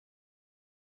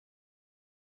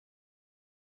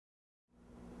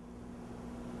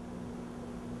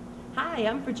Hi,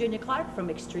 I'm Virginia Clark from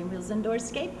Extreme Wheels Indoor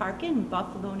Skate Park in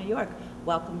Buffalo, New York.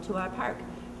 Welcome to our park.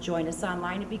 Join us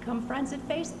online and become friends at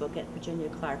Facebook at Virginia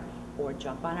Clark, or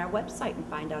jump on our website and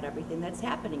find out everything that's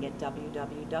happening at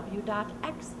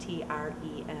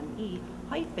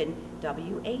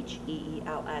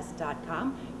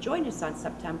www.xtreme-wheels.com. Join us on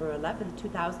September 11th,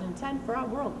 2010 for our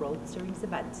World Road Series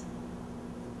event.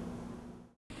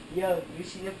 Yo, you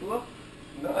see the pool?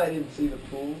 No, I didn't see the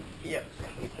pool. Yep.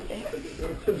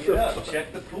 Yeah,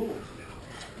 check the pool.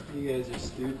 You guys are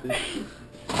stupid.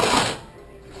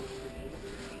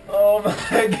 Oh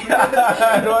my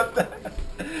god, what the?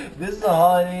 This is a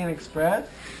Holiday Inn Express?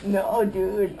 No,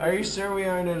 dude. Are you sure we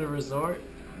aren't at a resort?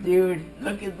 Dude,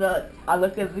 look at the,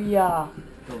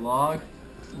 The log?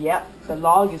 Yep, the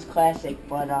log is classic,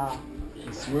 but, The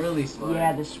swirly slide?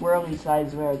 yeah, the swirly side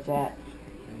is where it's at.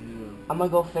 Ew. I'm gonna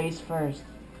go face first.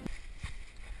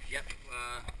 Yep,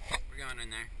 we're going in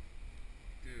there.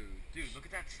 Dude, look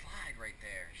at that slide right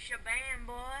there. Shabam,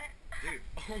 boy. Dude,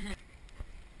 oh my.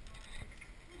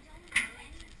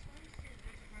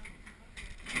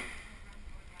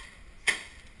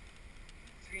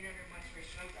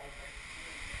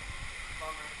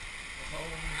 Oh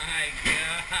my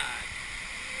god.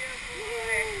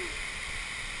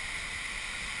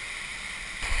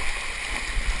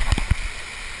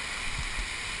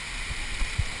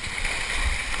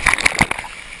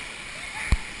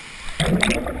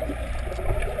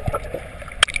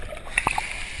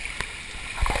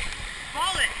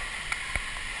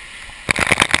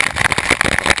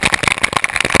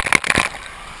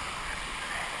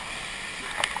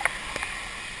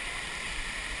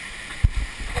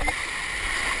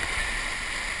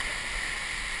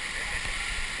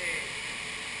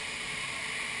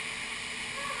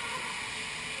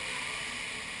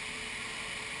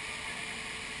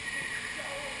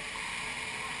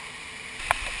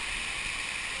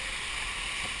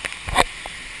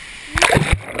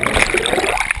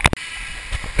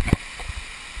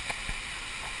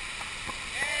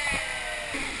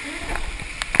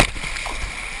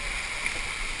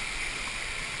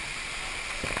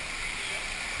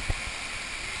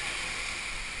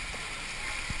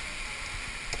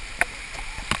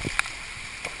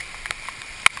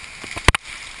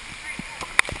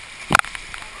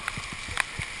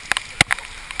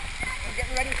 I'm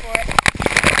getting ready for it.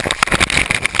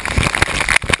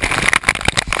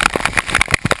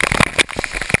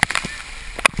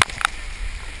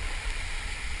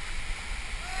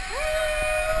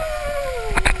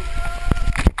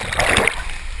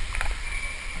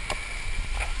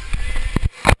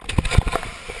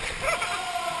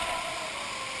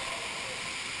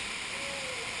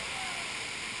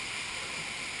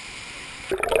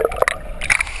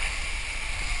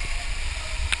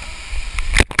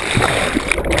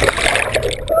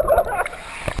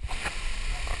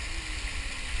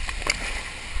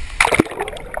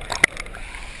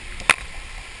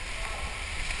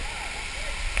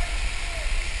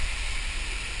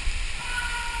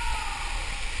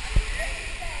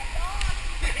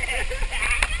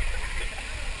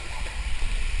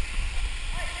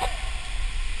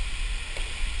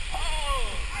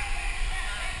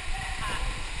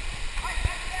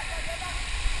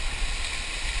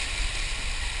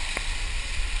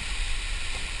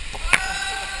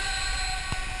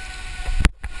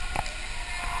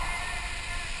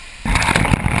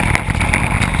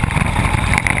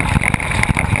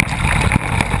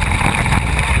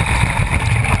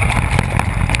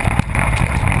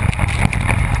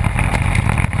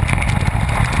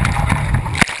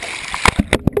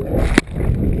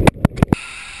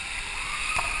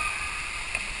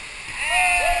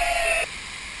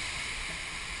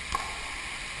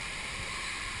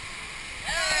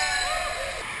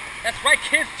 That's right,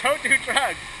 kids, don't do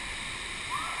drugs.